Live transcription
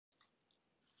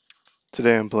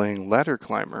Today I'm playing Ladder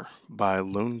Climber by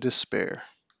Lone Despair.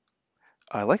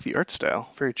 I like the art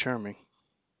style, very charming.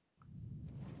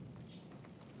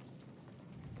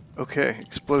 Okay,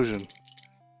 explosion.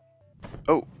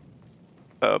 Oh,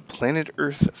 Planet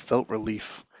Earth felt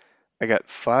relief. I got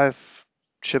 5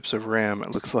 chips of RAM,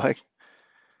 it looks like.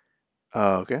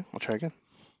 Okay, I'll try again.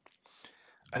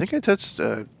 I think I touched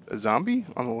a zombie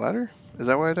on the ladder. Is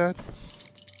that why I died?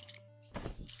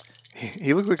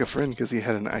 He looked like a friend because he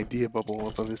had an idea bubble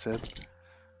above his head.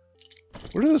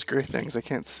 What are those gray things? I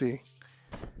can't see.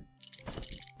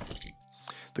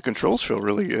 The controls feel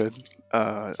really good.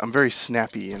 I'm very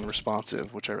snappy and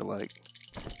responsive, which I like.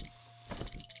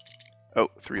 Oh,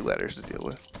 3 letters to deal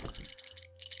with.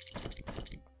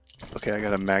 Okay, I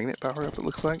got a magnet power up, it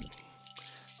looks like.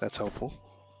 That's helpful.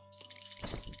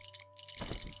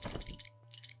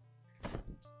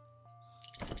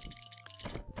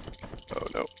 Oh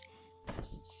no.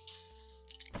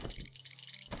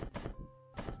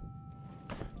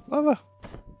 Lava!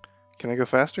 Can I go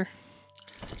faster?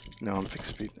 No, I'm fixed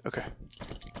speed. Okay.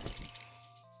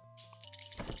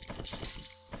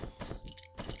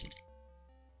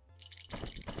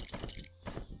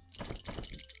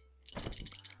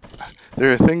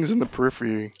 There are things in the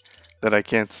periphery that I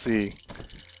can't see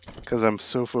because I'm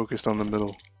so focused on the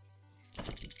middle.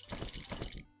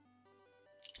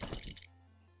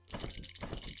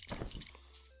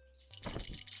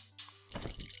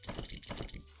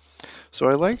 So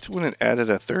I liked when it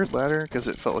added a third ladder because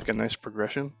it felt like a nice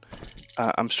progression.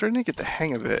 I'm starting to get the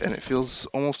hang of it and it feels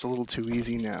almost a little too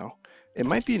easy now. It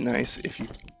might be nice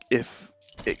if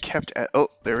it kept at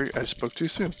I spoke too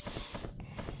soon.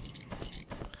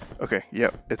 Okay,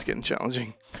 yep, it's getting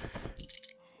challenging.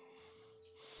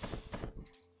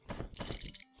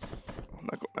 I'm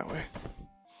not going that way.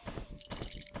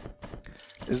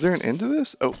 Is there an end to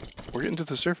this? Oh, we're getting to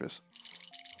the surface.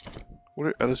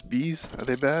 Are those bees? Are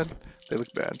they bad? They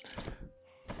look bad.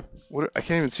 I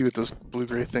can't even see what those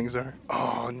blue-gray things are.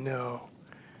 Oh no.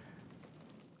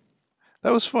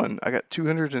 That was fun. I got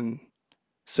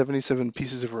 277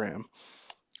 pieces of RAM.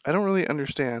 I don't really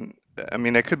understand. I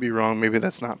mean, I could be wrong. Maybe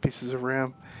that's not pieces of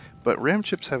RAM, but RAM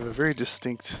chips have a very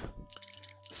distinct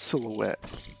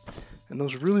silhouette, and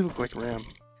those really look like RAM.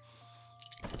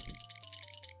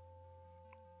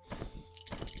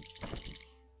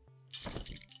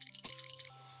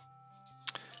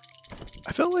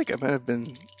 I felt like I might have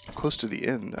been close to the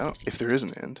end. I don't, if there is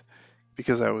an end,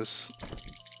 because it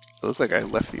looked like I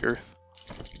left the Earth.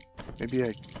 Maybe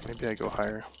I go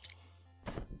higher.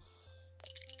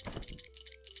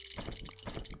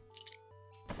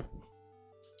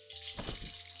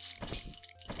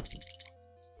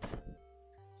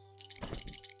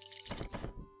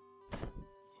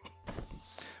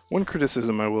 One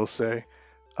criticism I will say,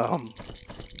 um,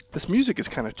 this music is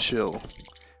kind of chill.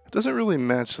 It doesn't really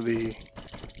match the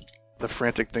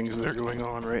frantic things that are going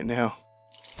on right now.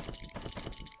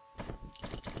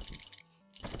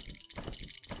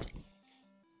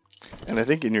 And I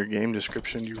think in your game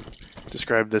description you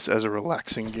described this as a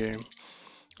relaxing game.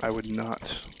 I would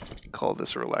not call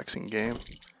this a relaxing game,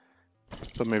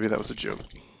 but maybe that was a joke.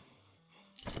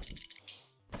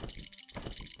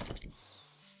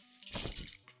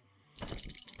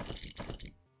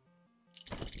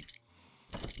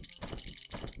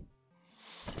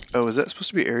 Oh, is that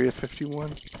supposed to be Area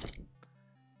 51?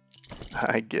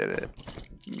 I get it.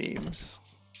 Memes.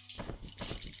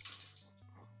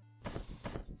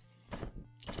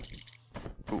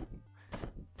 Ooh,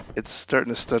 it's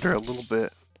starting to stutter a little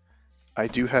bit. I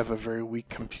do have a very weak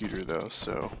computer though,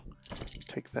 so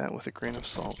take that with a grain of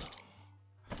salt.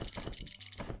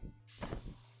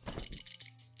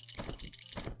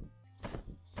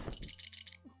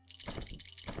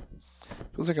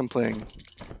 Feels like I'm playing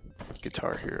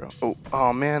Guitar Hero.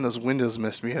 Oh man, those windows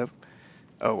messed me up.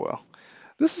 Oh well.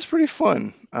 This is pretty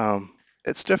fun.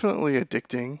 It's definitely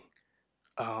addicting.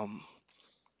 Um,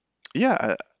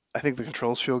 yeah, I think the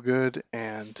controls feel good,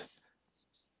 and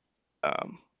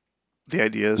um, the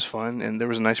idea is fun, and there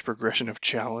was a nice progression of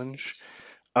challenge.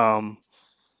 Um,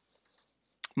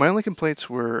 my only complaints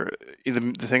were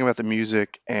the thing about the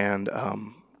music, and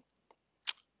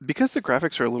because the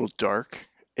graphics are a little dark,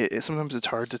 sometimes it's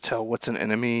hard to tell what's an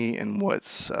enemy and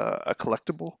what's a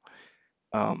collectible.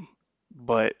 Um,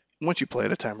 but once you play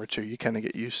it a time or two, you kind of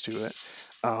get used to it.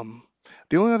 Um,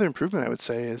 the only other improvement I would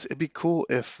say is it'd be cool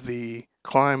if the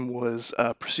climb was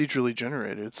procedurally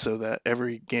generated so that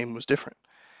every game was different.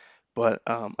 But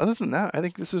other than that, I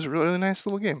think this is a really, really nice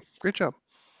little game. Great job.